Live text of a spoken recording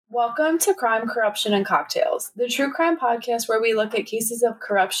Welcome to Crime, Corruption, and Cocktails, the true crime podcast where we look at cases of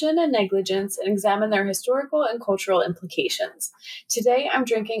corruption and negligence and examine their historical and cultural implications. Today, I'm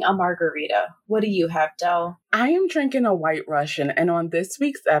drinking a margarita. What do you have, Del? I am drinking a White Russian, and on this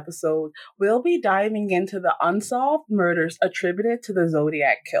week's episode, we'll be diving into the unsolved murders attributed to the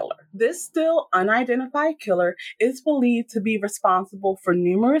Zodiac Killer. This still unidentified killer is believed to be responsible for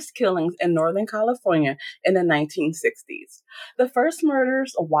numerous killings in Northern California in the 1960s. The first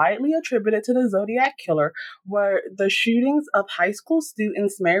murders widely attributed to the Zodiac Killer were the shootings of high school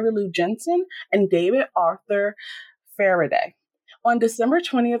students Mary Lou Jensen and David Arthur Faraday on December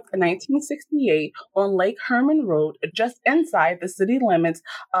 20th, 1968, on Lake Herman Road, just inside the city limits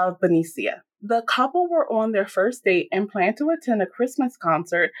of Benicia. The couple were on their first date and planned to attend a Christmas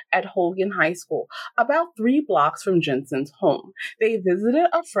concert at Hogan High School, about 3 blocks from Jensen's home. They visited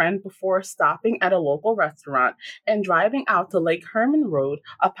a friend before stopping at a local restaurant and driving out to Lake Herman Road,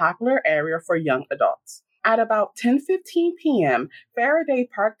 a popular area for young adults. At about 10:15 p.m., Faraday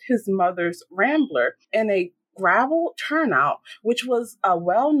parked his mother's Rambler in a gravel turnout, which was a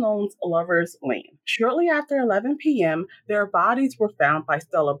well-known lover's lane. Shortly after 11 p.m., their bodies were found by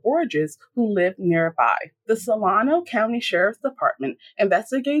Stella Borges, who lived nearby. The Solano County Sheriff's Department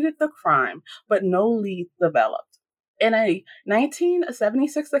investigated the crime, but no leads developed. In a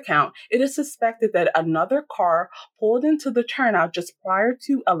 1976 account, it is suspected that another car pulled into the turnout just prior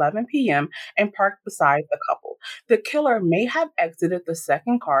to 11 p.m. and parked beside the couple. The killer may have exited the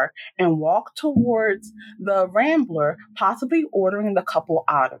second car and walked towards the Rambler, possibly ordering the couple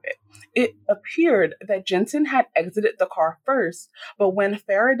out of it. It appeared that Jensen had exited the car first, but when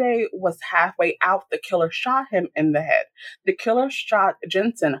Faraday was halfway out, the killer shot him in the head. The killer shot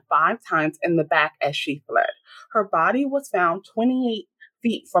Jensen 5 times in the back as she fled. Her body was found 28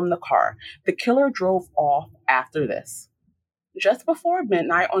 feet from the car. The killer drove off after this. Just before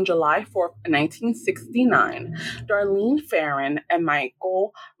midnight on July 4th, 1969, Darlene Farron and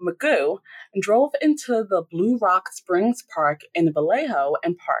Michael Magoo drove into the Blue Rock Springs Park in Vallejo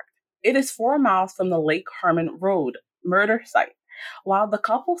and parked. It is 4 miles from the Lake Herman Road murder site. While the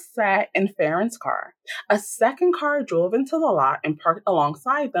couple sat in Farron's car, a second car drove into the lot and parked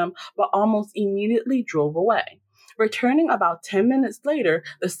alongside them, but almost immediately drove away. Returning about 10 minutes later,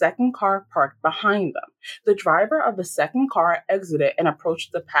 the second car parked behind them. The driver of the second car exited and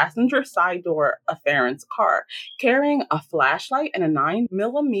approached the passenger side door of Farron's car, carrying a flashlight and a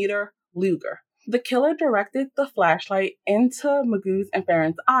 9mm Luger. The killer directed the flashlight into Magoo's and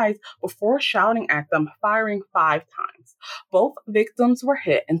Farron's eyes before shouting at them, firing 5 times. Both victims were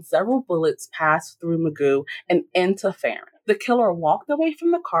hit and several bullets passed through Magoo and into Farron. The killer walked away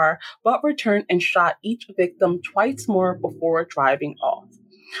from the car, but returned and shot each victim twice more before driving off.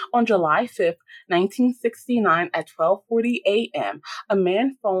 On July 5th, 1969, at 12:40 a.m., a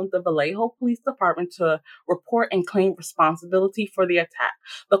man phoned the Vallejo Police Department to report and claim responsibility for the attack.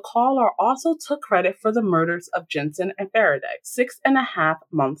 The caller also took credit for the murders of Jensen and Faraday 6.5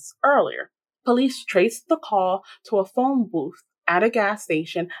 months earlier. Police traced the call to a phone booth at a gas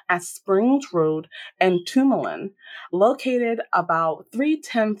station at Springs Road and Tumalin, located about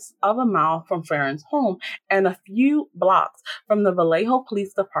 0.3 of a mile from Farron's home and a few blocks from the Vallejo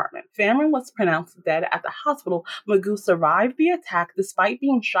Police Department. Farron was pronounced dead at the hospital. Magoo survived the attack despite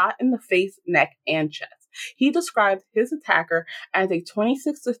being shot in the face, neck, and chest. He described his attacker as a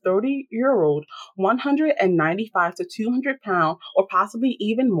 26 to 30-year-old, 195 to 200 pound, or possibly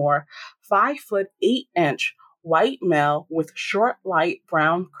even more, 5 foot 8 inch, white male with short, light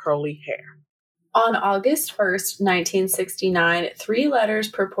brown curly hair. On August 1st, 1969, 3 letters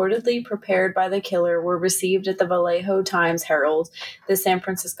purportedly prepared by the killer were received at the Vallejo Times-Herald, the San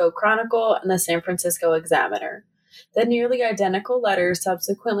Francisco Chronicle, and the San Francisco Examiner. The nearly identical letters,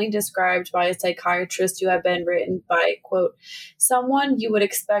 subsequently described by a psychiatrist to have been written by, quote, someone you would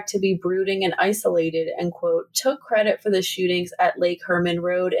expect to be brooding and isolated, end quote, took credit for the shootings at Lake Herman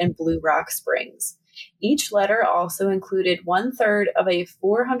Road and Blue Rock Springs. Each letter also included 1/3 of a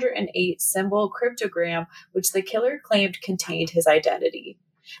 408 symbol cryptogram, which the killer claimed contained his identity.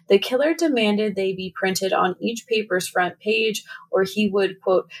 The killer demanded they be printed on each paper's front page, or he would,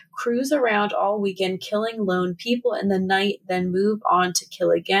 quote, cruise around all weekend killing lone people in the night, then move on to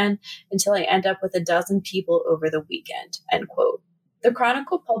kill again until I end up with 12 people over the weekend, end quote. The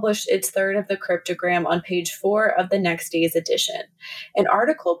Chronicle published its third of the cryptogram on page 4 of the next day's edition. An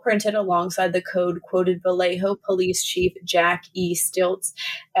article printed alongside the code quoted Vallejo Police Chief Jack E. Stiltz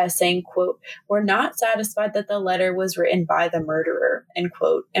as saying, quote, "We're not satisfied that the letter was written by the murderer," end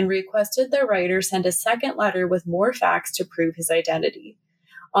quote, and requested the writer send a second letter with more facts to prove his identity.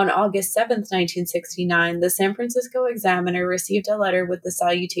 On August 7th, 1969, the San Francisco Examiner received a letter with the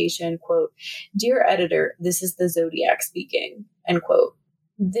salutation, quote, "Dear editor, this is the Zodiac speaking," end quote.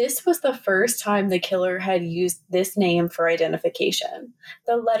 This was the first time the killer had used this name for identification.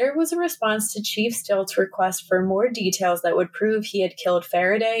 The letter was a response to Chief Stilt's request for more details that would prove he had killed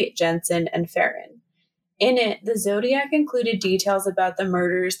Faraday, Jensen, and Farron. In it, the Zodiac included details about the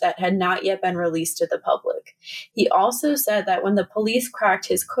murders that had not yet been released to the public. He also said that when the police cracked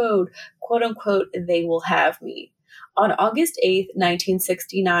his code, quote unquote, "they will have me." On August 8th,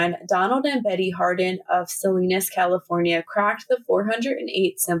 1969, Donald and Betty Hardin of Salinas, California, cracked the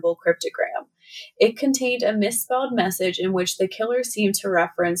 408 symbol cryptogram. It contained a misspelled message in which the killer seemed to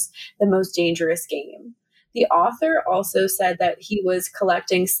reference the most dangerous game. The author also said that he was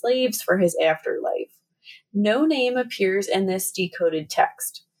collecting slaves for his afterlife. No name appears in this decoded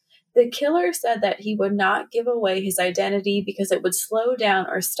text. The killer said that he would not give away his identity because it would slow down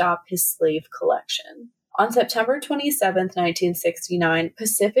or stop his slave collection. On September 27th, 1969,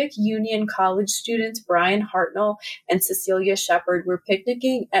 Pacific Union College students Brian Hartnell and Cecilia Shepard were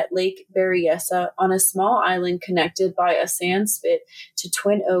picnicking at Lake Berryessa on a small island connected by a sand spit to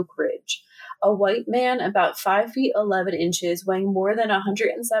Twin Oak Ridge. A white man about 5 feet 11 inches, weighing more than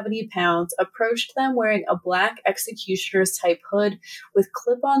 170 pounds, approached them wearing a black executioner's type hood with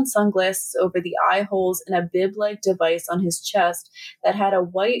clip-on sunglasses over the eye holes and a bib-like device on his chest that had a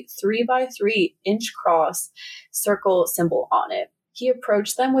white 3x3-inch cross circle symbol on it. He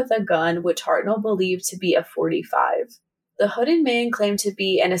approached them with a gun, which Hartnell believed to be a .45. The hooded man claimed to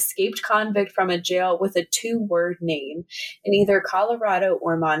be an escaped convict from a jail with a two-word name in either Colorado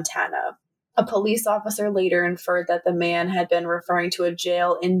or Montana. A police officer later inferred that the man had been referring to a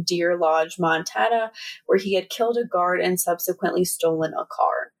jail in Deer Lodge, Montana, where he had killed a guard and subsequently stolen a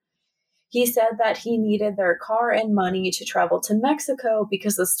car. He said that he needed their car and money to travel to Mexico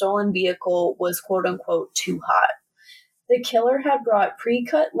because the stolen vehicle was quote-unquote too hot. The killer had brought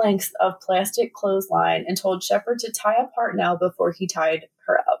pre-cut lengths of plastic clothesline and told Shepard to tie up Hartnell before he tied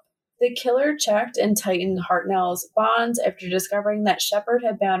her up. The killer checked and tightened Hartnell's bonds after discovering that Shepard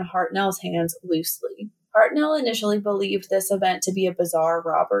had bound Hartnell's hands loosely. Hartnell initially believed this event to be a bizarre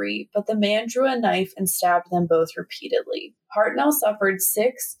robbery, but the man drew a knife and stabbed them both repeatedly. Hartnell suffered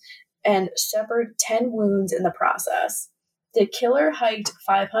 6 and Shepard 10 wounds in the process. The killer hiked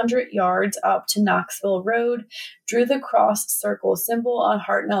 500 yards up to Knoxville Road, drew the cross circle symbol on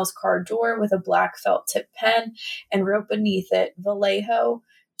Hartnell's car door with a black felt tip pen, and wrote beneath it, Vallejo,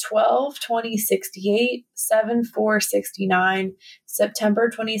 12/20/68, 7/4/69, September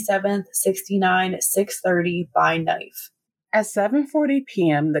 27th, 69, 6:30 by knife. At 7:40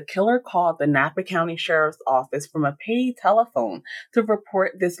 p.m., the killer called the Napa County Sheriff's Office from a paid telephone to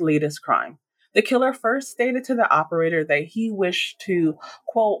report this latest crime. The killer first stated to the operator that he wished to,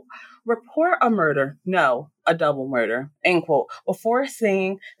 quote, report a murder, no, a double murder, end quote, before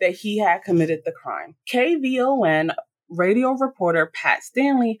saying that he had committed the crime. KVON radio reporter Pat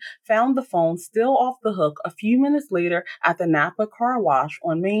Stanley found the phone still off the hook a few minutes later at the Napa Car Wash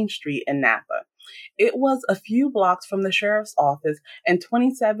on Main Street in Napa. It was a few blocks from the sheriff's office and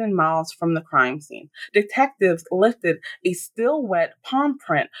 27 miles from the crime scene. Detectives lifted a still wet palm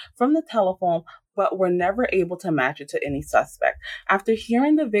print from the telephone but were never able to match it to any suspect. After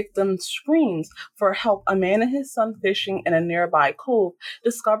hearing the victim's screams for help, a man and his son fishing in a nearby cove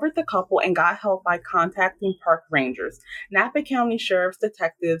discovered the couple and got help by contacting park rangers. Napa County Sheriff's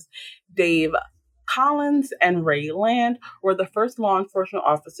detectives Dave Collins and Ray Land were the first law enforcement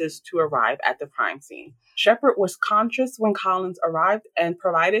officers to arrive at the crime scene. Shepard was conscious when Collins arrived and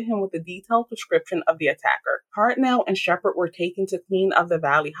provided him with a detailed description of the attacker. Hartnell and Shepard were taken to Queen of the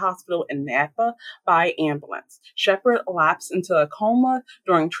Valley Hospital in Napa by ambulance. Shepard lapsed into a coma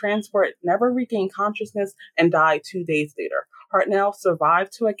during transport, never regained consciousness, and died 2 days later. Hartnell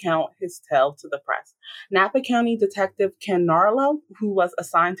survived to account his tale to the press. Napa County Detective Ken Narlow, who was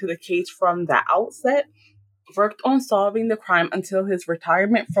assigned to the case from the outset, worked on solving the crime until his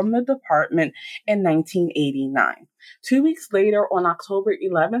retirement from the department in 1989. 2 weeks later, on October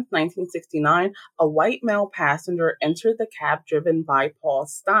 11, 1969, a white male passenger entered the cab driven by Paul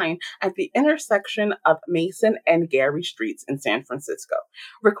Stein at the intersection of Mason and Gary Streets in San Francisco,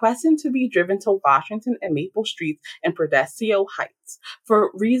 requesting to be driven to Washington and Maple Streets in Presidio Heights. For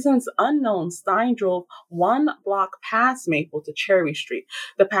reasons unknown, Stein drove 1 block past Maple to Cherry Street.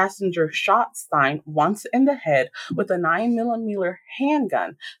 The passenger shot Stein once in the head with a 9mm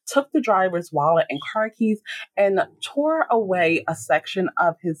handgun, took the driver's wallet and car keys, and tore away a section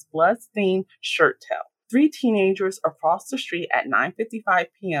of his blood-stained shirt tail. 3 teenagers across the street at 9:55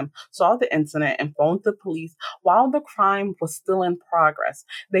 p.m. saw the incident and phoned the police while the crime was still in progress.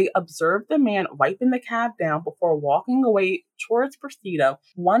 They observed the man wiping the cab down before walking away towards Presida,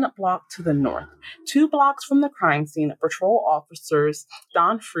 1 block to the north. 2 blocks from the crime scene, patrol officers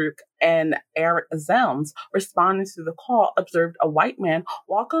Don Fruch and Eric Zelms, responding to the call, observed a white man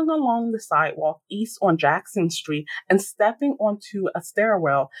walking along the sidewalk east on Jackson Street and stepping onto a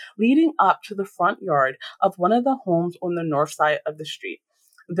stairwell leading up to the front yard of one of the homes on the north side of the street.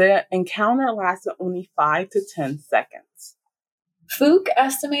 The encounter lasted only 5 to 10 seconds. Fuch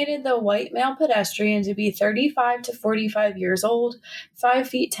estimated the white male pedestrian to be 35 to 45 years old, 5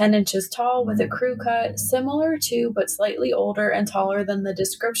 feet 10 inches tall, with a crew cut similar to but slightly older and taller than the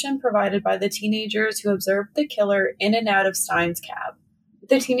description provided by the teenagers who observed the killer in and out of Stein's cab.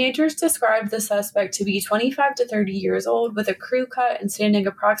 The teenagers described the suspect to be 25 to 30 years old, with a crew cut and standing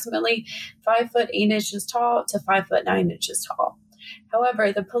approximately 5 foot 8 inches tall to 5 foot 9 inches tall.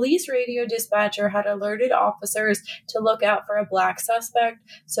 However, the police radio dispatcher had alerted officers to look out for a black suspect,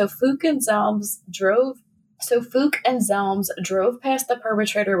 so Fuch and Zelms drove past the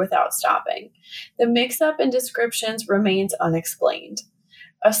perpetrator without stopping. The mix-up in descriptions remains unexplained.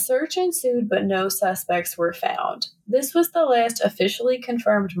 A search ensued, but no suspects were found. This was the last officially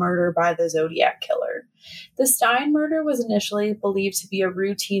confirmed murder by the Zodiac Killer. The Stein murder was initially believed to be a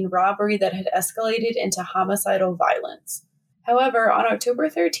routine robbery that had escalated into homicidal violence. However, on October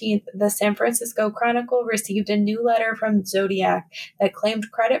 13th, the San Francisco Chronicle received a new letter from Zodiac that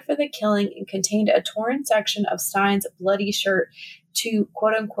claimed credit for the killing and contained a torn section of Stein's bloody shirt to,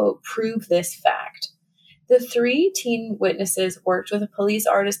 quote-unquote, prove this fact. The 3 teen witnesses worked with a police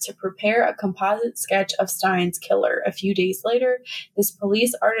artist to prepare a composite sketch of Stein's killer. A few days later, this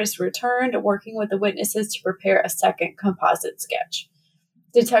police artist returned, working with the witnesses to prepare a second composite sketch.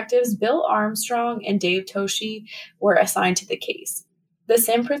 Detectives Bill Armstrong and Dave Toshi were assigned to the case. The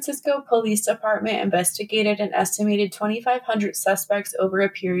San Francisco Police Department investigated an estimated 2,500 suspects over a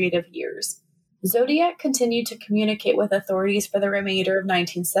period of years. Zodiac continued to communicate with authorities for the remainder of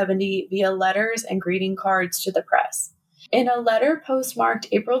 1970 via letters and greeting cards to the press. In a letter postmarked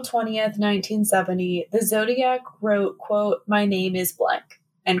April 20th, 1970, the Zodiac wrote, quote, "My name is blank,"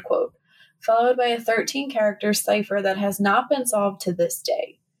 end quote, followed by a 13-character cipher that has not been solved to this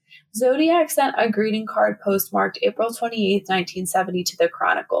day. Zodiac sent a greeting card postmarked April 28, 1970 to the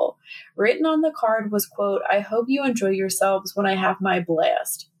Chronicle. Written on the card was, quote, "I hope you enjoy yourselves when I have my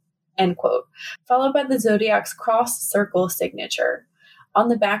blast," end quote, followed by the Zodiac's cross-circle signature. On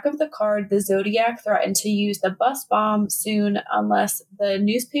the back of the card, the Zodiac threatened to use the bus bomb soon unless the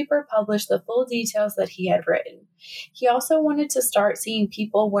newspaper published the full details that he had written. He also wanted to start seeing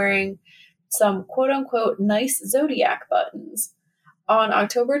people wearing some quote-unquote nice Zodiac buttons. On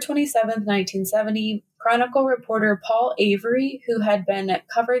October 27, 1970, Chronicle reporter Paul Avery, who had been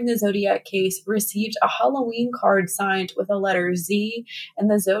covering the Zodiac case, received a Halloween card signed with a letter Z and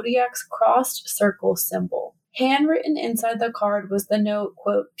the Zodiac's crossed circle symbol. Handwritten inside the card was the note,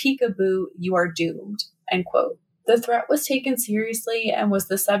 quote, "Peekaboo, you are doomed," end quote. The threat was taken seriously and was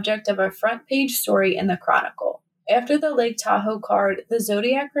the subject of a front-page story in the Chronicle. After the Lake Tahoe card, the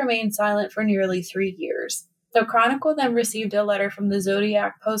Zodiac remained silent for nearly 3 years. The Chronicle then received a letter from the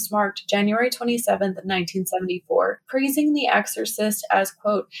Zodiac postmarked January 27, 1974, praising The Exorcist as,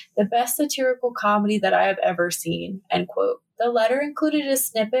 quote, "the best satirical comedy that I have ever seen," end quote. The letter included a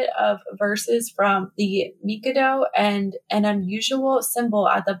snippet of verses from the Mikado and an unusual symbol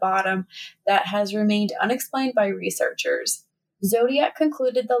at the bottom that has remained unexplained by researchers. Zodiac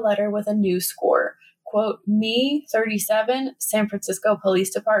concluded the letter with a new score, quote, "Me, 37, San Francisco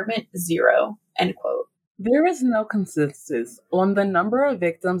Police Department, 0, end quote. There is no consensus on the number of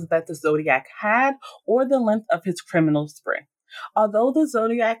victims that the Zodiac had or the length of his criminal spree. Although the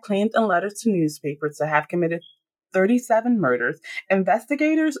Zodiac claimed in letters to newspapers to have committed 37 murders,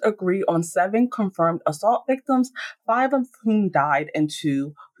 investigators agree on 7 confirmed assault victims, 5 of whom died and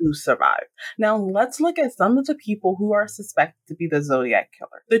 2 who survived. Now let's look at some of the people who are suspected to be the Zodiac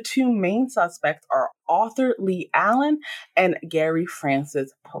Killer. The 2 main suspects are Arthur Lee Allen and Gary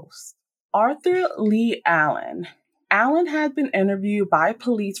Francis Post. Arthur Lee Allen. Allen had been interviewed by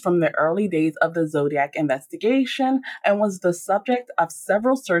police from the early days of the Zodiac investigation and was the subject of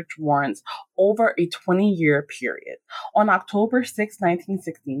several search warrants over a 20-year period. On October 6,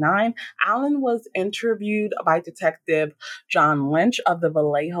 1969, Allen was interviewed by Detective John Lynch of the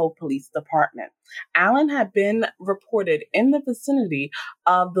Vallejo Police Department. Allen had been reported in the vicinity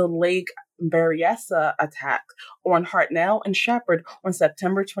of the Lake Berryessa attack on Hartnell and Shepherd on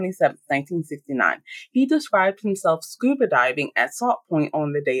September 27, 1969. He described himself scuba diving at Salt Point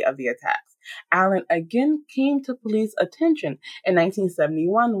on the day of the attacks. Allen again came to police attention in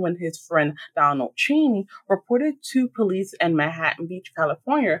 1971 when his friend Donald Cheney reported to police in Manhattan Beach,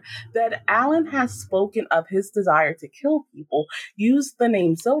 California, that Allen has spoken of his desire to kill people, used the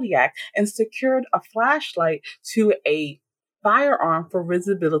name Zodiac, and secured a flashlight to a firearm for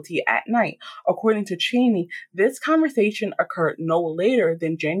visibility at night. According to Cheney, this conversation occurred no later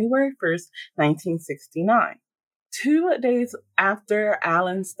than January 1st, 1969. 2 days after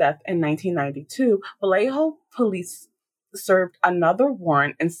Allen's death in 1992, Vallejo police served another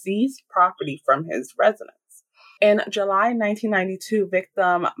warrant and seized property from his residence. In July 1992,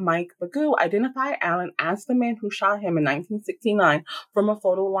 victim Mike Bagoo identified Allen as the man who shot him in 1969 from a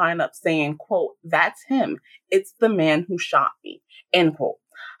photo lineup saying, quote, "That's him. It's the man who shot me," end quote.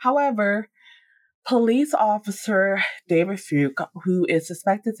 However, police officer David Fuke, who is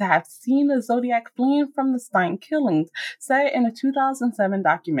suspected to have seen the Zodiac fleeing from the Stein killings, said in a 2007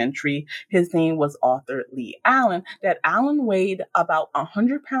 documentary, his name was Arthur Lee Allen, that Allen weighed about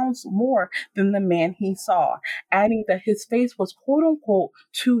 100 pounds more than the man he saw, adding that his face was quote-unquote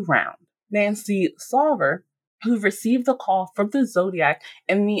too round. Nancy Sauver, who received the call from the Zodiac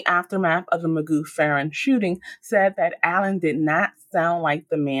in the aftermath of the Magoo-Farron shooting, said that Allen did not sound like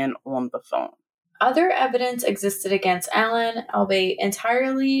the man on the phone. Other evidence existed against Allen, albeit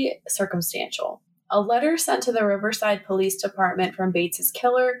entirely circumstantial. A letter sent to the Riverside Police Department from Bates's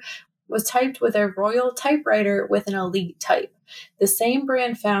killer was typed with a Royal typewriter with an Elite type, the same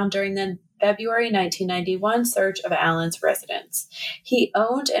brand found during the February 1991 search of Allen's residence. He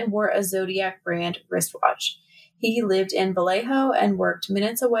owned and wore a Zodiac brand wristwatch. He lived in Vallejo and worked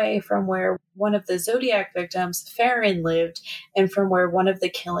minutes away from where one of the Zodiac victims, Farron, lived and from where one of the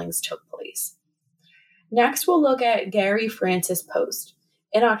killings took place. Next, we'll look at Gary Francis Post.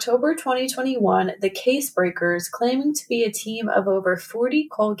 In October 2021, the Casebreakers, claiming to be a team of over 40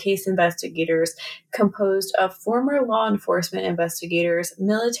 cold case investigators composed of former law enforcement investigators,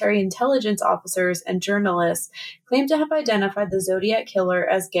 military intelligence officers, and journalists, claim to have identified the Zodiac Killer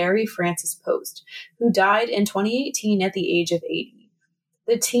as Gary Francis Post, who died in 2018 at the age of 80.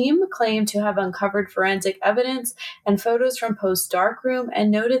 The team claimed to have uncovered forensic evidence and photos from Post's darkroom and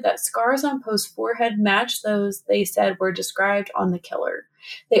noted that scars on Post's forehead matched those they said were described on the killer.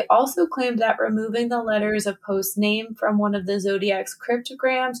 They also claimed that removing the letters of Post's name from one of the Zodiac's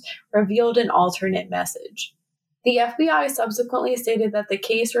cryptograms revealed an alternate message. The FBI subsequently stated that the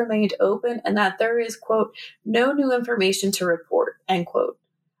case remained open and that there is, quote, "no new information to report," end quote.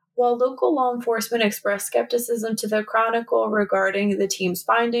 While local law enforcement expressed skepticism to the Chronicle regarding the team's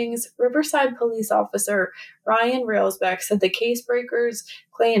findings, Riverside police officer Ryan Railsbeck said the Casebreakers'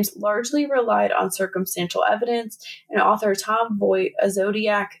 claims largely relied on circumstantial evidence, and author Tom Voigt, a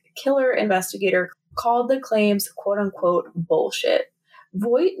Zodiac Killer investigator, called the claims quote-unquote bullshit.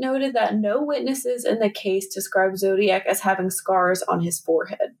 Voigt noted that no witnesses in the case described Zodiac as having scars on his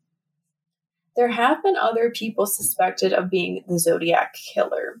forehead. There have been other people suspected of being the Zodiac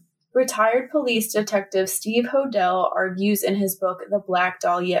Killer. Retired police detective Steve Hodel argues in his book The Black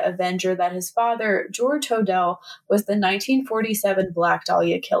Dahlia Avenger that his father, George Hodel, was the 1947 Black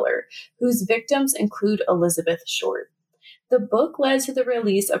Dahlia Killer, whose victims include Elizabeth Short. The book led to the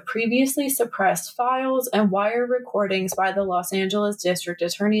release of previously suppressed files and wire recordings by the Los Angeles District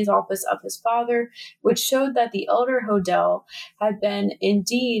Attorney's Office of his father, which showed that the elder Hodel had been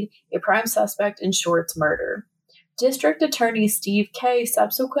indeed a prime suspect in Short's murder. District Attorney Steve Kay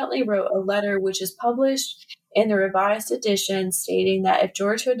subsequently wrote a letter which is published in the revised edition stating that if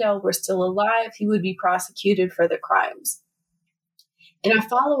George Hodel were still alive, he would be prosecuted for the crimes. In a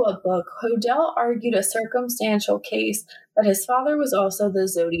follow-up book, Hodel argued a circumstantial case that his father was also the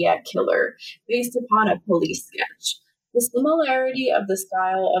Zodiac Killer, based upon a police sketch. The similarity of the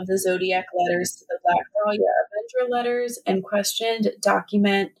style of the Zodiac letters to the Black Dahlia Avenger letters and questioned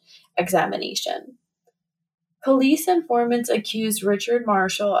document examination. Police informants accused Richard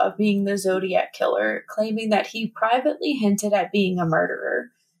Marshall of being the Zodiac Killer, claiming that he privately hinted at being a murderer.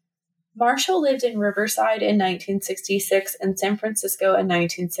 Marshall lived in Riverside in 1966 and San Francisco in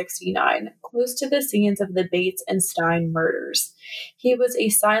 1969, close to the scenes of the Bates and Stein murders. He was a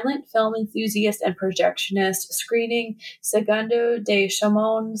silent film enthusiast and projectionist, screening Segundo de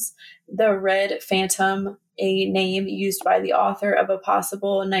Chamon's The Red Phantom, a name used by the author of a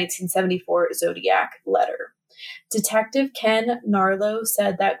possible 1974 Zodiac letter. Detective Ken Narlow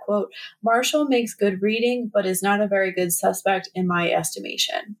said that, quote, "Marshall makes good reading, but is not a very good suspect in my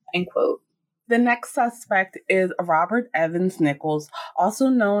estimation," end quote. The next suspect is Robert Evans Nichols, also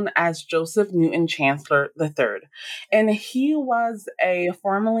known as Joseph Newton Chancellor III. And he was a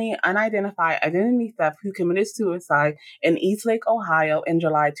formerly unidentified identity theft who committed suicide in Eastlake, Ohio in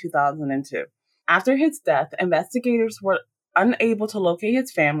July 2002. After his death, investigators were unable to locate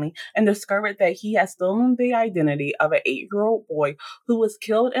his family and discovered that he had stolen the identity of an 8-year-old boy who was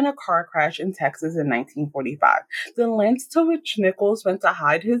killed in a car crash in Texas in 1945. The lengths to which Nichols went to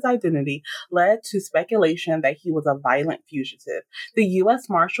hide his identity led to speculation that he was a violent fugitive. The U.S.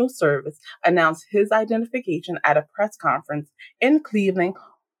 Marshal Service announced his identification at a press conference in Cleveland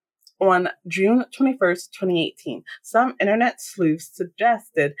on June 21st, 2018. Some internet sleuths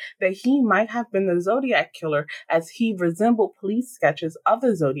suggested that he might have been the Zodiac Killer as he resembled police sketches of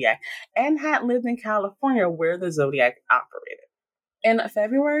the Zodiac and had lived in California where the Zodiac operated. In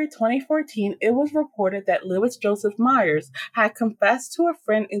February 2014, it was reported that Lewis Joseph Myers had confessed to a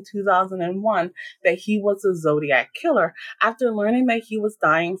friend in 2001 that he was the Zodiac Killer after learning that he was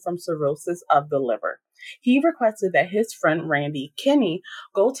dying from cirrhosis of the liver. He requested that his friend Randy Kinney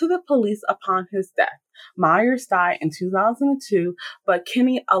go to the police upon his death. Myers died in 2002, but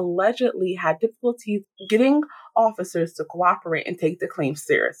Kinney allegedly had difficulties getting officers to cooperate and take the claim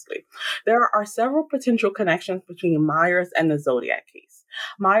seriously. There are several potential connections between Myers and the Zodiac case.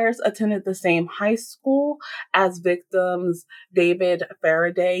 Myers attended the same high school as victims David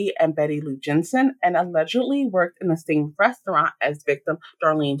Faraday and Betty Lou Jensen and allegedly worked in the same restaurant as victim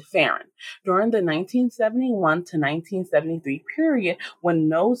Darlene Farron. During the 1971 to 1973 period, when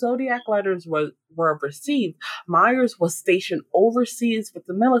no Zodiac letters were received, Myers was stationed overseas with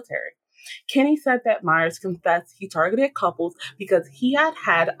the military. Kinney said that Myers confessed he targeted couples because he had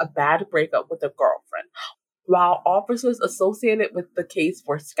had a bad breakup with a girlfriend. While officers associated with the case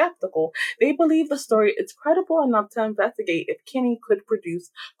were skeptical, they believe the story is credible enough to investigate if Kinney could produce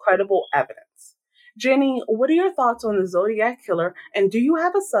credible evidence. Jenny, what are your thoughts on the Zodiac Killer, and do you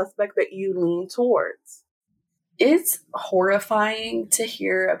have a suspect that you lean towards? It's horrifying to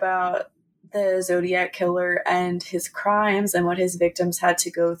hear about the Zodiac Killer and his crimes and what his victims had to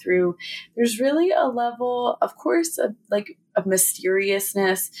go through. There's really a level, of course, of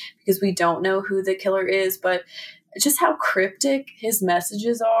mysteriousness because we don't know who the killer is, but just how cryptic his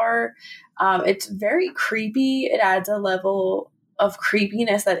messages are. It's very creepy. It adds a level of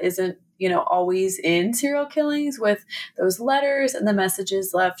creepiness that isn't always in serial killings, with those letters and the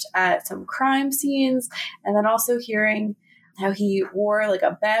messages left at some crime scenes. And then also hearing how he wore like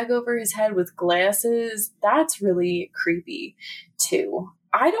a bag over his head with glasses. That's really creepy too.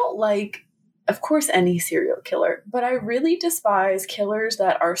 I don't like, of course, any serial killer, but I really despise killers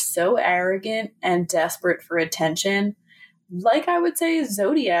that are so arrogant and desperate for attention. Like I would say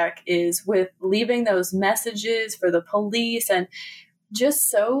Zodiac is, with leaving those messages for the police and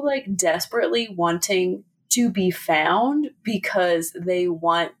just so desperately wanting to be found because they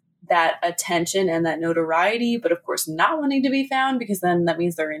want that attention and that notoriety, but of course not wanting to be found because then that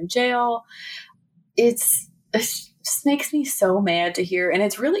means they're in jail. It just makes me so mad to hear. And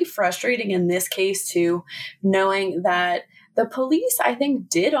it's really frustrating in this case too, knowing that the police, I think,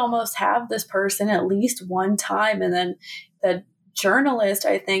 did almost have this person at least one time. And then the journalist,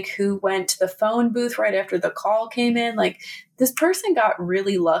 I think, who went to the phone booth right after the call came in, this person got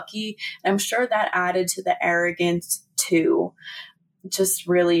really lucky. I'm sure that added to the arrogance too. Just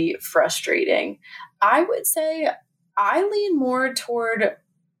really frustrating. I would say I lean more toward,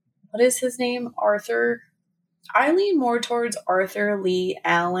 what is his name? Arthur. I lean more towards Arthur Lee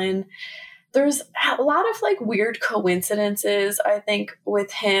Allen. There's a lot of weird coincidences, I think,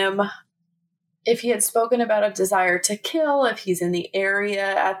 with him. If he had spoken about a desire to kill, if he's in the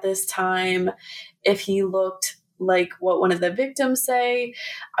area at this time, if he looked like what one of the victims say.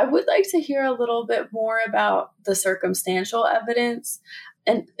 I would like to hear a little bit more about the circumstantial evidence.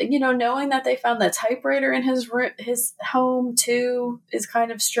 And, knowing that they found the typewriter in his home too is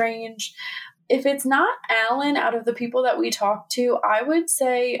kind of strange. If it's not Alan, out of the people that we talked to, I would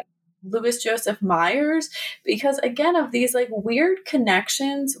say Lewis Joseph Myers, because again, of these weird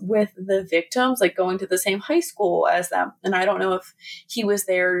connections with the victims, going to the same high school as them. And I don't know if he was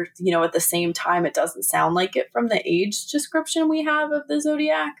there, at the same time. It doesn't sound like it from the age description we have of the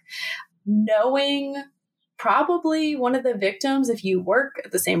Zodiac. Knowing probably one of the victims, if you work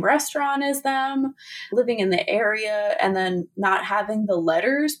at the same restaurant as them, living in the area, and then not having the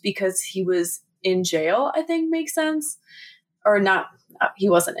letters because he was in jail, I think makes sense. Or not, he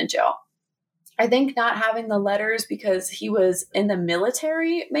wasn't in jail. I think not having the letters because he was in the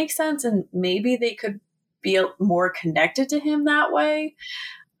military makes sense, and maybe they could be more connected to him that way.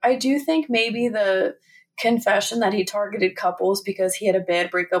 I do think maybe the confession that he targeted couples because he had a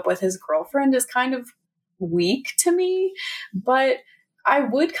bad breakup with his girlfriend is kind of weak to me. But I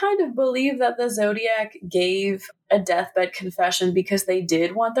would kind of believe that the Zodiac gave a deathbed confession because they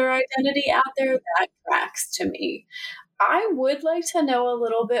did want their identity out there. That tracks to me. I would like to know a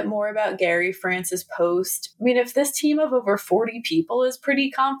little bit more about Gary France's post. I mean, if this team of over 40 people is pretty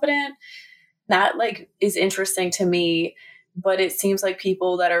confident, that is interesting to me, but it seems like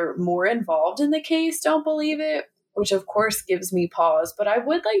people that are more involved in the case don't believe it, which of course gives me pause. But I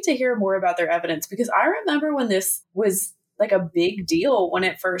would like to hear more about their evidence because I remember when this was like a big deal when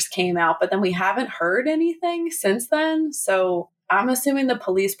it first came out, but then we haven't heard anything since then. So I'm assuming the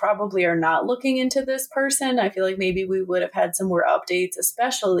police probably are not looking into this person. I feel like maybe we would have had some more updates,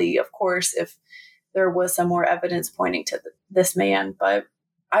 especially, of course, if there was some more evidence pointing to this man. But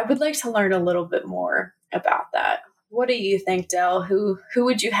I would like to learn a little bit more about that. What do you think, Del? Who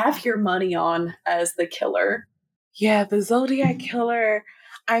would you have your money on as the killer? Yeah, the Zodiac Killer.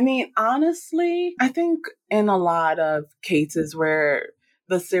 I mean, honestly, I think in a lot of cases where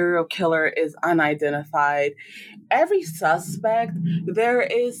the serial killer is unidentified, every suspect, there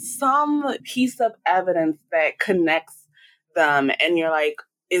is some piece of evidence that connects them. And you're like,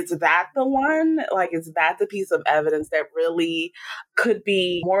 is that the one? Like, is that the piece of evidence that really could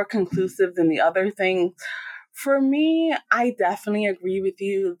be more conclusive than the other thing? For me, I definitely agree with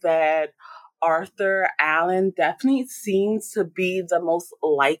you that Arthur Allen definitely seems to be the most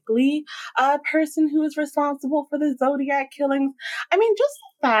likely person who is responsible for the Zodiac killings. I mean, just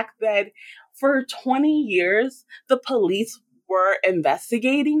the fact that for 20 years, the police were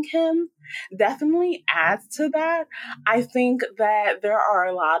investigating him definitely adds to that. I think that there are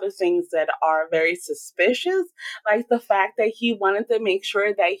a lot of things that are very suspicious, like the fact that he wanted to make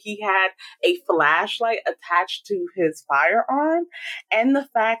sure that he had a flashlight attached to his firearm, and the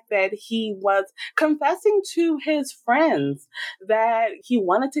fact that he was confessing to his friends that he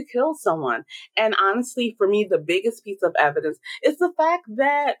wanted to kill someone. And honestly, for me, the biggest piece of evidence is the fact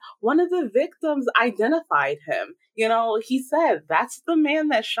that one of the victims identified him. You know, he said, that's the man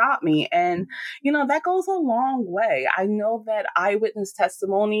that shot me. And, you know, that goes a long way. I know that eyewitness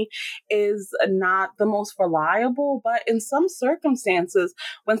testimony is not the most reliable, but in some circumstances,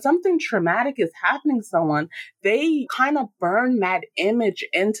 when something traumatic is happening to someone, they kind of burn that image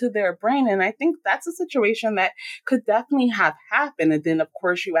into their brain. And I think that's a situation that could definitely have happened. And then, of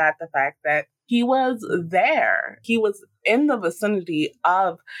course, you add the fact that he was there. He was in the vicinity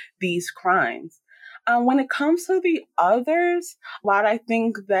of these crimes. When it comes to the others, while I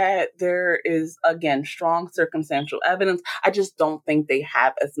think that there is, again, strong circumstantial evidence, I just don't think they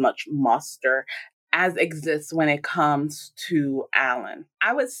have as much muster as exists when it comes to Allen.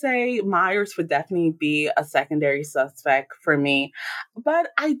 I would say Myers would definitely be a secondary suspect for me, but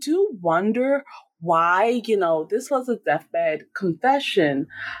I do wonder why, this was a deathbed confession.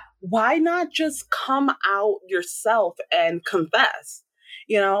 Why not just come out yourself and confess?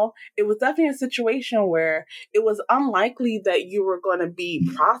 It was definitely a situation where it was unlikely that you were going to be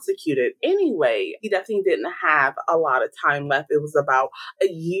prosecuted anyway. He definitely didn't have a lot of time left. It was about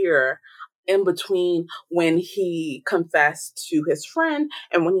a year in between when he confessed to his friend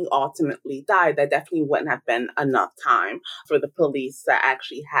and when he ultimately died. That definitely wouldn't have been enough time for the police to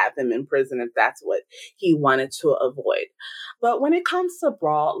actually have him in prison if that's what he wanted to avoid. But when it comes to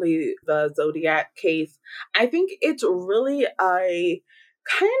broadly the Zodiac case, I think it's really a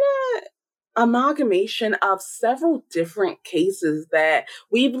kind of amalgamation of several different cases that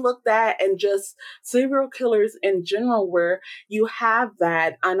we've looked at, and just serial killers in general, where you have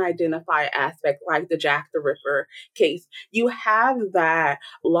that unidentified aspect, like the Jack the Ripper case. You have that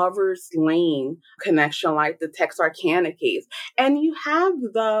Lover's Lane connection, like the Texarkana case. And you have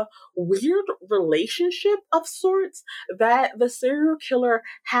the weird relationship of sorts that the serial killer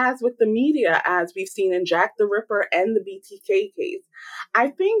has with the media, as we've seen in Jack the Ripper and the BTK case. I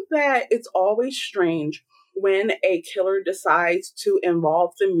think that it's always strange when a killer decides to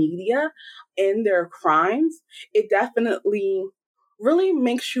involve the media in their crimes. It definitely really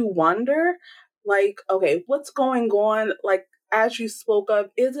makes you wonder, like, okay, what's going on? Like, as you spoke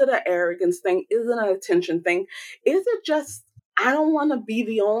of, is it an arrogance thing? Is it an attention thing? Is it just, I don't want to be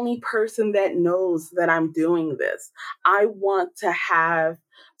the only person that knows that I'm doing this. I want to have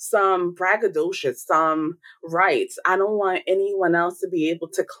some braggadocious, some rights. I don't want anyone else to be able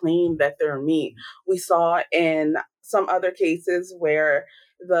to claim that they're me. We saw in some other cases where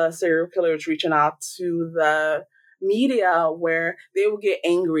the serial killer is reaching out to the media, where they would get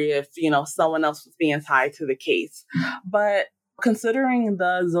angry if, someone else was being tied to the case. But Considering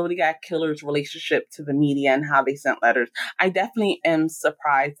the Zodiac Killer's relationship to the media and how they sent letters, I definitely am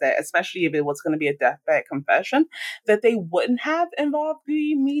surprised that, especially if it was going to be a deathbed confession, that they wouldn't have involved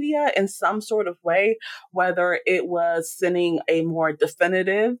the media in some sort of way, whether it was sending a more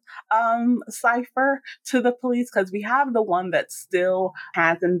definitive cipher to the police, because we have the one that still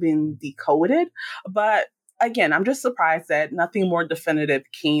hasn't been decoded. But again, I'm just surprised that nothing more definitive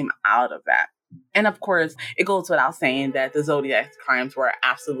came out of that. And of course, it goes without saying that the Zodiac's crimes were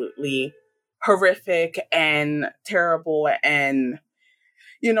absolutely horrific and terrible. And,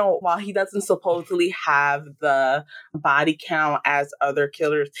 you know, while he doesn't supposedly have the body count as other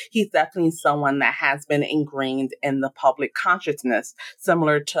killers, he's definitely someone that has been ingrained in the public consciousness,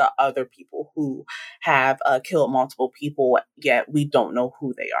 similar to other people who have killed multiple people, yet we don't know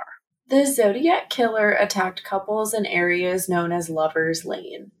who they are. The Zodiac Killer attacked couples in areas known as Lover's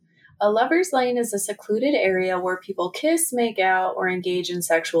Lane. A lover's lane is a secluded area where people kiss, make out, or engage in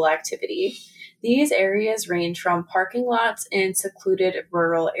sexual activity. These areas range from parking lots in secluded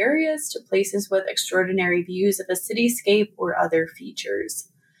rural areas to places with extraordinary views of a cityscape or other features.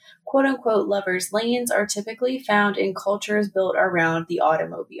 Quote-unquote lovers' lanes are typically found in cultures built around the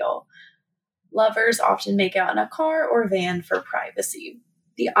automobile. Lovers often make out in a car or van for privacy.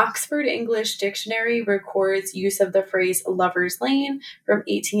 The Oxford English Dictionary records use of the phrase lover's lane from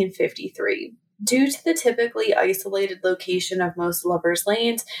 1853. Due to the typically isolated location of most lovers'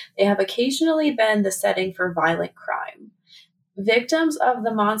 lanes, they have occasionally been the setting for violent crime. Victims of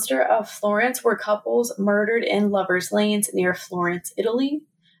the Monster of Florence were couples murdered in lovers' lanes near Florence, Italy.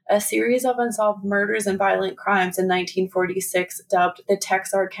 A series of unsolved murders and violent crimes in 1946, dubbed the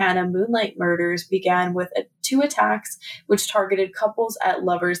Texarkana Moonlight Murders, began with 2 attacks which targeted couples at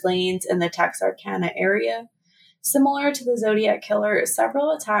lovers' lanes in the Texarkana area. Similar to the Zodiac Killer,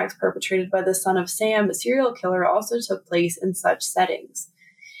 several attacks perpetrated by the Son of Sam serial killer also took place in such settings.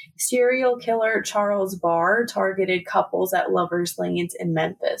 Serial killer Charles Barr targeted couples at lovers' lanes in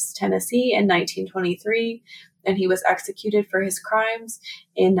Memphis, Tennessee in 1923, and he was executed for his crimes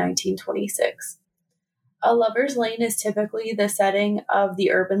in 1926. A lover's lane is typically the setting of the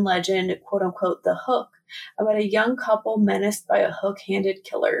urban legend, quote-unquote, The Hook, about a young couple menaced by a hook-handed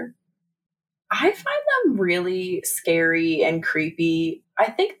killer. I find them really scary and creepy. I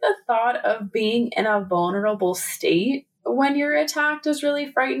think the thought of being in a vulnerable state when you're attacked is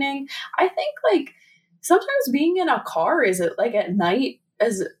really frightening. I think, like, sometimes being in a car is like at night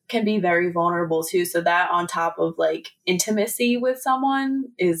can be very vulnerable too. So that on top of like intimacy with someone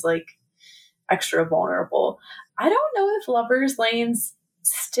is like extra vulnerable. I don't know if lovers' lanes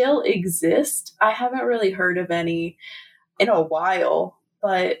still exist. I haven't really heard of any in a while,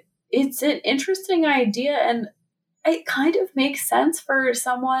 but it's an interesting idea, and it kind of makes sense for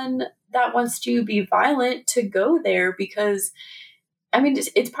someone that wants to be violent to go there because, I mean,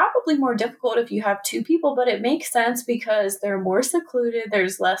 it's probably more difficult if you have 2 people, but it makes sense because they're more secluded.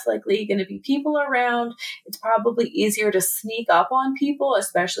 There's less likely going to be people around. It's probably easier to sneak up on people,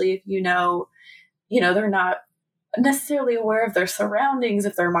 especially if you know, they're not necessarily aware of their surroundings,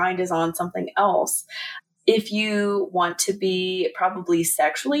 if their mind is on something else. If you want to be probably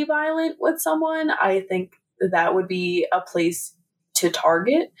sexually violent with someone, I think that would be a place to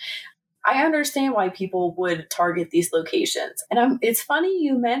target. I understand why people would target these locations. And it's funny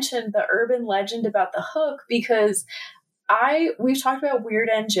you mentioned the urban legend about the Hook because we've talked about Weird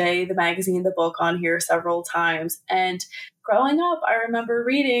NJ, the magazine, the book on here several times. And growing up, I remember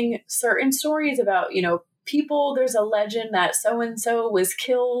reading certain stories about, people, there's a legend that so-and-so was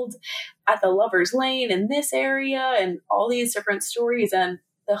killed at the Lover's Lane in this area and all these different stories. And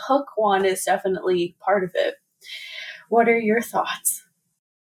the Hook one is definitely part of it. What are your thoughts?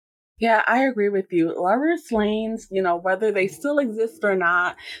 Yeah, I agree with you. Lovers' lanes, whether they still exist or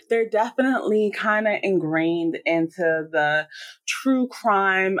not, they're definitely kind of ingrained into the true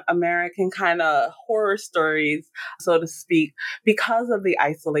crime American kind of horror stories, so to speak, because of the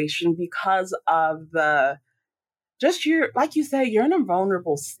isolation, because of the like you said, you're in a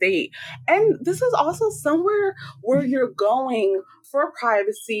vulnerable state. And this is also somewhere where you're going for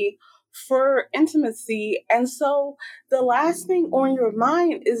privacy, for intimacy. And so the last thing on your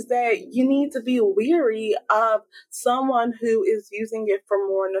mind is that you need to be weary of someone who is using it for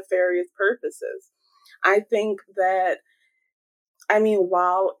more nefarious purposes. I think that,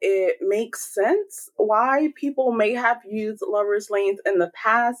 while it makes sense why people may have used lovers' lanes in the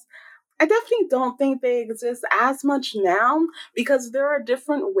past, I definitely don't think they exist as much now because there are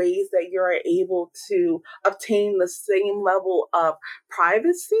different ways that you're able to obtain the same level of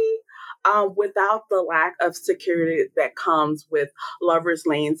privacy without the lack of security that comes with lovers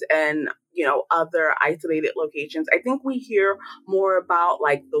lanes and other isolated locations. I think we hear more about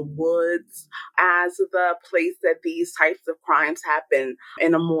like the woods as the place that these types of crimes happen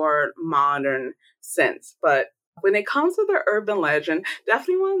in a more modern sense. But when it comes to the urban legend,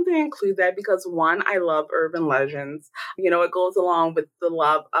 definitely wanted to include that because one, I love urban legends. It goes along with the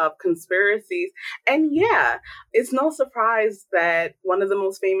love of conspiracies. And yeah, it's no surprise that one of the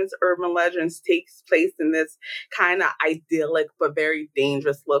most famous urban legends takes place in this kind of idyllic but very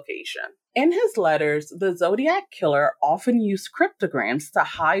dangerous location. In his letters, the Zodiac Killer often used cryptograms to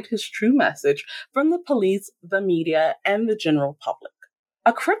hide his true message from the police, the media, and the general public.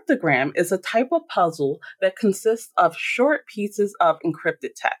 A cryptogram is a type of puzzle that consists of short pieces of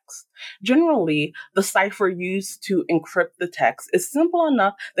encrypted text. Generally, the cipher used to encrypt the text is simple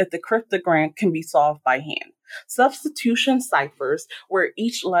enough that the cryptogram can be solved by hand. Substitution ciphers, where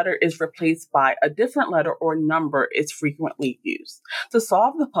each letter is replaced by a different letter or number, is frequently used. To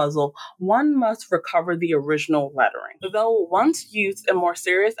solve the puzzle, one must recover the original lettering. Though once used in more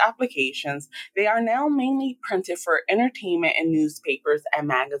serious applications, they are now mainly printed for entertainment in newspapers and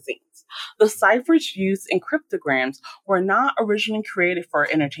magazines. The ciphers used in cryptograms were not originally created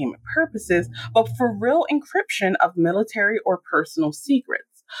for entertainment purposes, but for real encryption of military or personal secrets.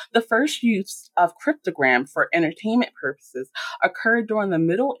 The first use of cryptogram for entertainment purposes occurred during the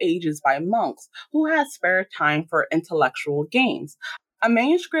Middle Ages by monks who had spare time for intellectual games. A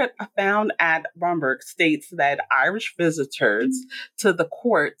manuscript found at Bamberg states that Irish visitors to the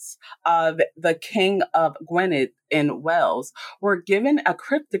courts of the King of Gwynedd in Wales were given a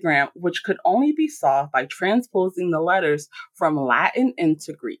cryptogram which could only be solved by transposing the letters from Latin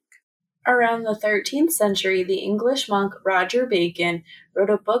into Greek. Around the 13th century, the English monk Roger Bacon wrote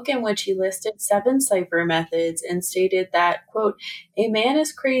a book in which he listed 7 cipher methods and stated that, quote, "A man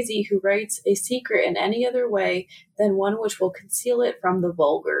is crazy who writes a secret in any other way than one which will conceal it from the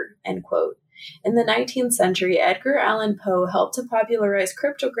vulgar," end quote. In the 19th century, Edgar Allan Poe helped to popularize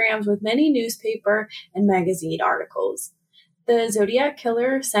cryptograms with many newspaper and magazine articles. The Zodiac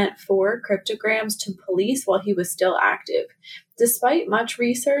Killer sent 4 cryptograms to police while he was still active. Despite much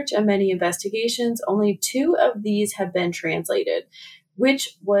research and many investigations, only 2 of these have been translated,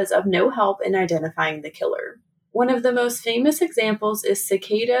 which was of no help in identifying the killer. One of the most famous examples is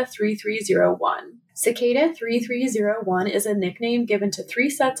Cicada 3301. Cicada 3301 is a nickname given to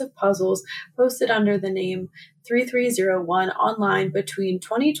 3 sets of puzzles posted under the name 3301 online between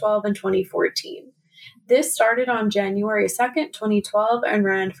 2012 and 2014. This started on January 2nd, 2012 and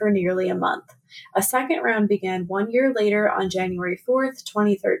ran for nearly a month. A second round began 1 year later on January 4th,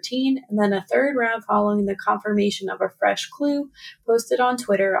 2013, and then a third round following the confirmation of a fresh clue posted on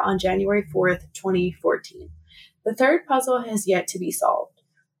Twitter on January 4th, 2014. The third puzzle has yet to be solved.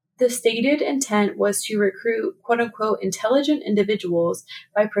 The stated intent was to recruit quote-unquote intelligent individuals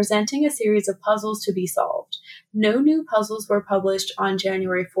by presenting a series of puzzles to be solved. No new puzzles were published on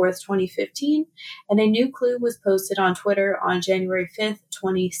January 4th, 2015, and a new clue was posted on Twitter on January 5th,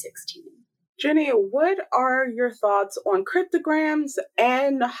 2016. Jenny, what are your thoughts on cryptograms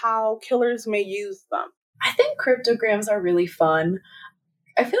and how killers may use them? I think cryptograms are really fun.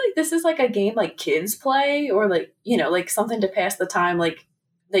 I feel like this is like a game like kids play or like something to pass the time like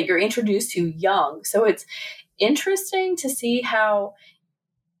that you're introduced to young. So it's interesting to see how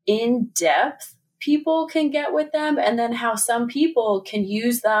in depth people can get with them and then how some people can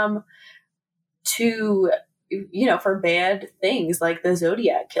use them to, for bad things like the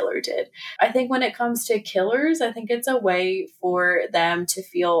Zodiac Killer did. I think when it comes to killers, I think it's a way for them to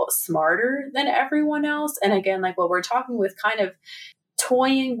feel smarter than everyone else. And again, like what we're talking with kind of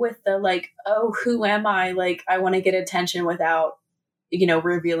toying with the like, oh, who am I? Like, I want to get attention without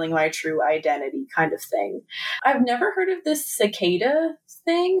revealing my true identity kind of thing. I've never heard of this cicada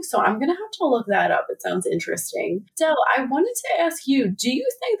thing, so I'm going to have to look that up. It sounds interesting. Del, I wanted to ask you, do you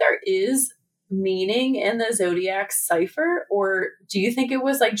think there is meaning in the Zodiac cipher, or do you think it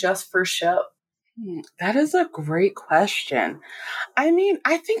was like just for show? That is a great question. I mean,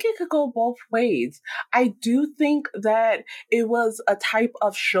 I think it could go both ways. I do think that it was a type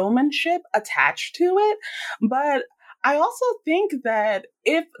of showmanship attached to it, but I also think that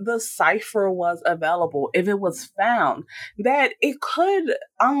if the cipher was available, if it was found, that it could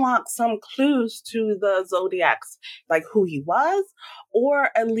unlock some clues to the Zodiac's, like who he was, or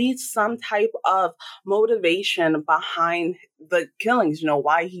at least some type of motivation behind the killings,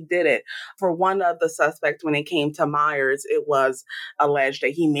 why he did it. For one of the suspects, when it came to Myers, it was alleged that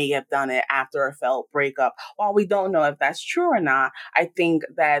he may have done it after a failed breakup. While we don't know if that's true or not, I think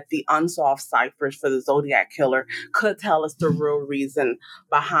that the unsolved ciphers for the Zodiac Killer could tell us the real reason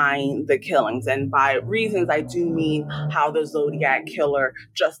behind the killings. And by reasons, I do mean how the Zodiac Killer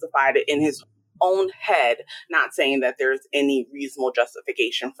justified it in his own head, not saying that there's any reasonable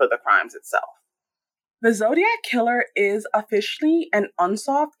justification for the crimes itself. The Zodiac Killer is officially an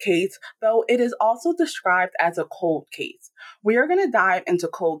unsolved case, though it is also described as a cold case. We are going to dive into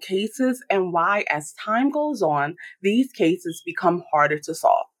cold cases and why, as time goes on, these cases become harder to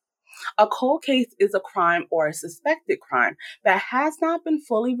solve. A cold case is a crime or a suspected crime that has not been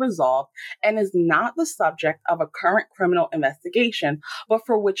fully resolved and is not the subject of a current criminal investigation, but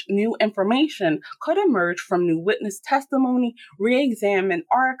for which new information could emerge from new witness testimony, re-examined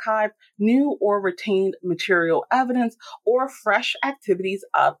archive, new or retained material evidence, or fresh activities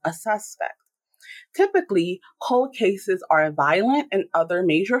of a suspect. Typically, cold cases are violent and other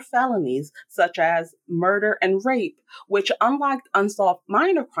major felonies, such as murder and rape, which, unlike unsolved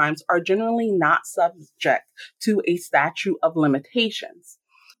minor crimes, are generally not subject to a statute of limitations.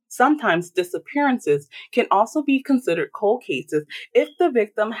 Sometimes disappearances can also be considered cold cases if the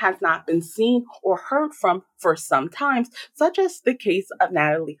victim has not been seen or heard from for some time, such as the case of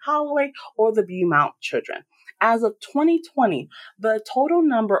Natalie Holloway or the Beaumont children. As of 2020, the total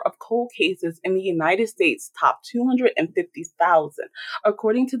number of cold cases in the United States topped 250,000,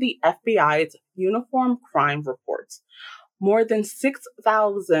 according to the FBI's Uniform Crime Reports. More than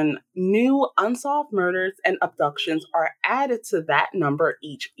 6,000 new unsolved murders and abductions are added to that number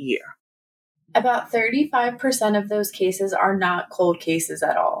each year. About 35% of those cases are not cold cases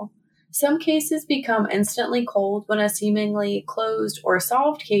at all. Some cases become instantly cold when a seemingly closed or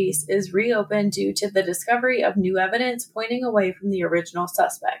solved case is reopened due to the discovery of new evidence pointing away from the original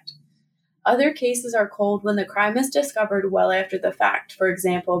suspect. Other cases are cold when the crime is discovered well after the fact, for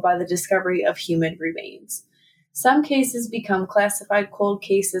example, by the discovery of human remains. Some cases become classified cold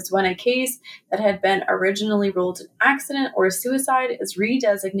cases when a case that had been originally ruled an accident or suicide is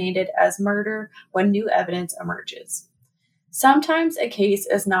redesignated as murder when new evidence emerges. Sometimes a case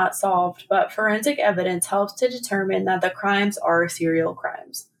is not solved, but forensic evidence helps to determine that the crimes are serial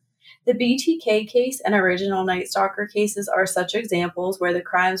crimes. The BTK case and original Night Stalker cases are such examples where the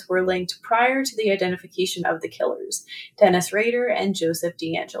crimes were linked prior to the identification of the killers, Dennis Rader and Joseph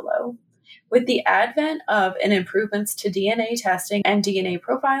D'Angelo. With the advent of and improvements to DNA testing and DNA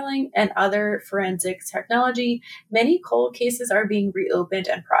profiling and other forensic technology, many cold cases are being reopened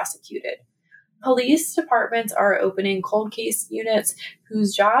and prosecuted. Police departments are opening cold case units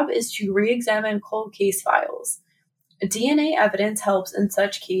whose job is to re-examine cold case files. DNA evidence helps in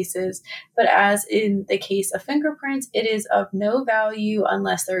such cases, but as in the case of fingerprints, it is of no value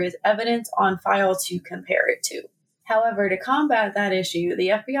unless there is evidence on file to compare it to. However, to combat that issue, the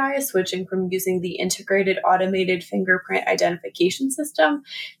FBI is switching from using the integrated automated fingerprint identification system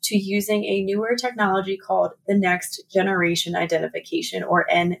to using a newer technology called the Next Generation Identification, or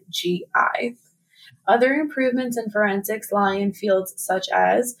NGI. Other improvements in forensics lie in fields such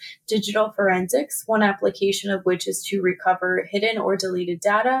as digital forensics, one application of which is to recover hidden or deleted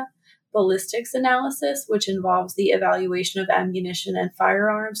data, ballistics analysis, which involves the evaluation of ammunition and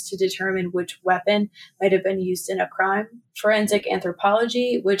firearms to determine which weapon might have been used in a crime, forensic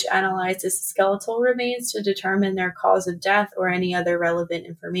anthropology, which analyzes skeletal remains to determine their cause of death or any other relevant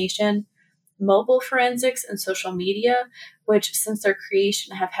information, mobile forensics and social media, which since their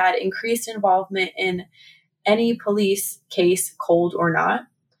creation have had increased involvement in any police case, cold or not,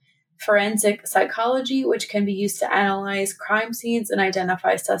 forensic psychology, which can be used to analyze crime scenes and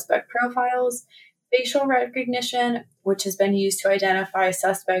identify suspect profiles, facial recognition, which has been used to identify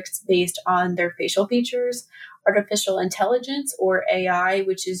suspects based on their facial features, artificial intelligence, or AI,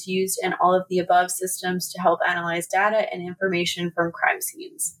 which is used in all of the above systems to help analyze data and information from crime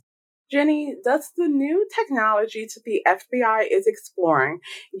scenes. Jenny, does the new technology that the FBI is exploring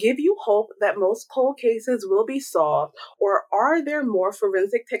give you hope that most cold cases will be solved, or are there more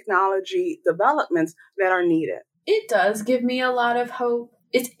forensic technology developments that are needed? It does give me a lot of hope.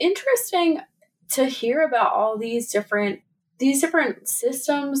 It's interesting to hear about all these different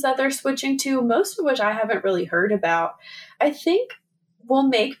systems that they're switching to, most of which I haven't really heard about. I think will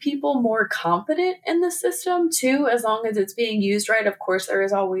make people more confident in the system too, as long as it's being used right. Of course, there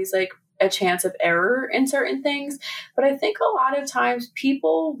is always like a chance of error in certain things, but I think a lot of times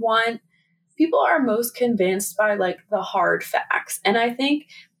people are most convinced by like the hard facts. And I think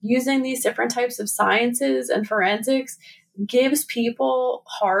using these different types of sciences and forensics gives people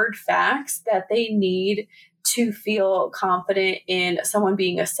hard facts that they need to feel confident in someone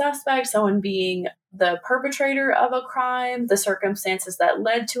being a suspect, someone being the perpetrator of a crime, the circumstances that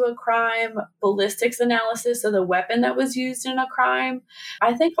led to a crime, ballistics analysis of the weapon that was used in a crime.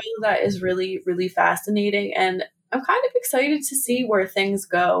 I think all of that is really, really fascinating. And I'm kind of excited to see where things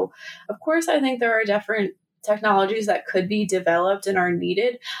go. Of course, I think there are different technologies that could be developed and are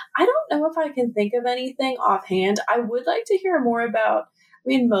needed. I don't know if I can think of anything offhand. I would like to hear more about,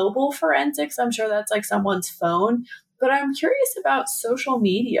 mobile forensics. I'm sure that's like someone's phone, but I'm curious about social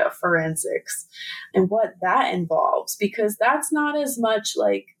media forensics and what that involves because that's not as much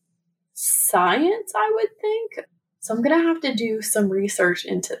like science, I would think. So I'm going to have to do some research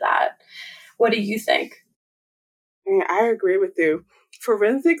into that. What do you think? I agree with you.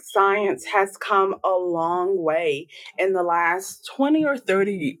 Forensic science has come a long way in the last 20 or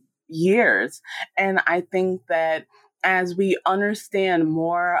 30 years. And I think that as we understand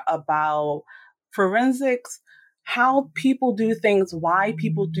more about forensics, how people do things, why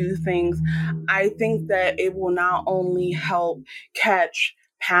people do things, I think that it will not only help catch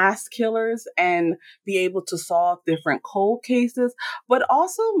past killers and be able to solve different cold cases, but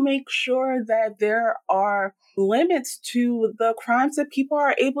also make sure that there are limits to the crimes that people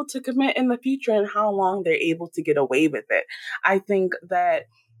are able to commit in the future and how long they're able to get away with it. I think that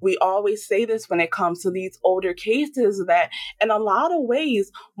we always say this when it comes to these older cases that in a lot of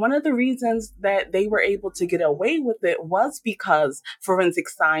ways, one of the reasons that they were able to get away with it was because forensic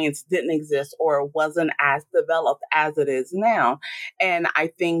science didn't exist or wasn't as developed as it is now. And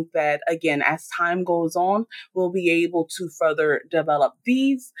I think that, again, as time goes on, we'll be able to further develop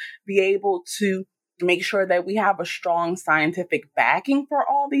these, be able to make sure that we have a strong scientific backing for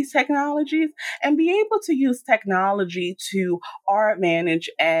all these technologies and be able to use technology to our advantage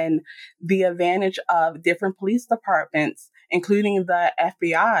and the advantage of different police departments, including the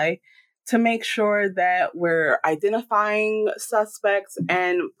FBI, to make sure that we're identifying suspects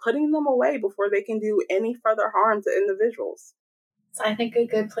and putting them away before they can do any further harm to individuals. So I think a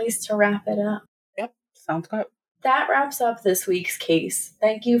good place to wrap it up. Yep, sounds good. That wraps up this week's case.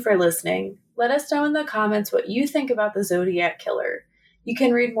 Thank you for listening. Let us know in the comments what you think about the Zodiac Killer. You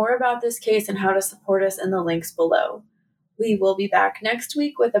can read more about this case and how to support us in the links below. We will be back next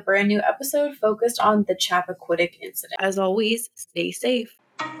week with a brand new episode focused on the Chappaquiddick incident. As always, stay safe.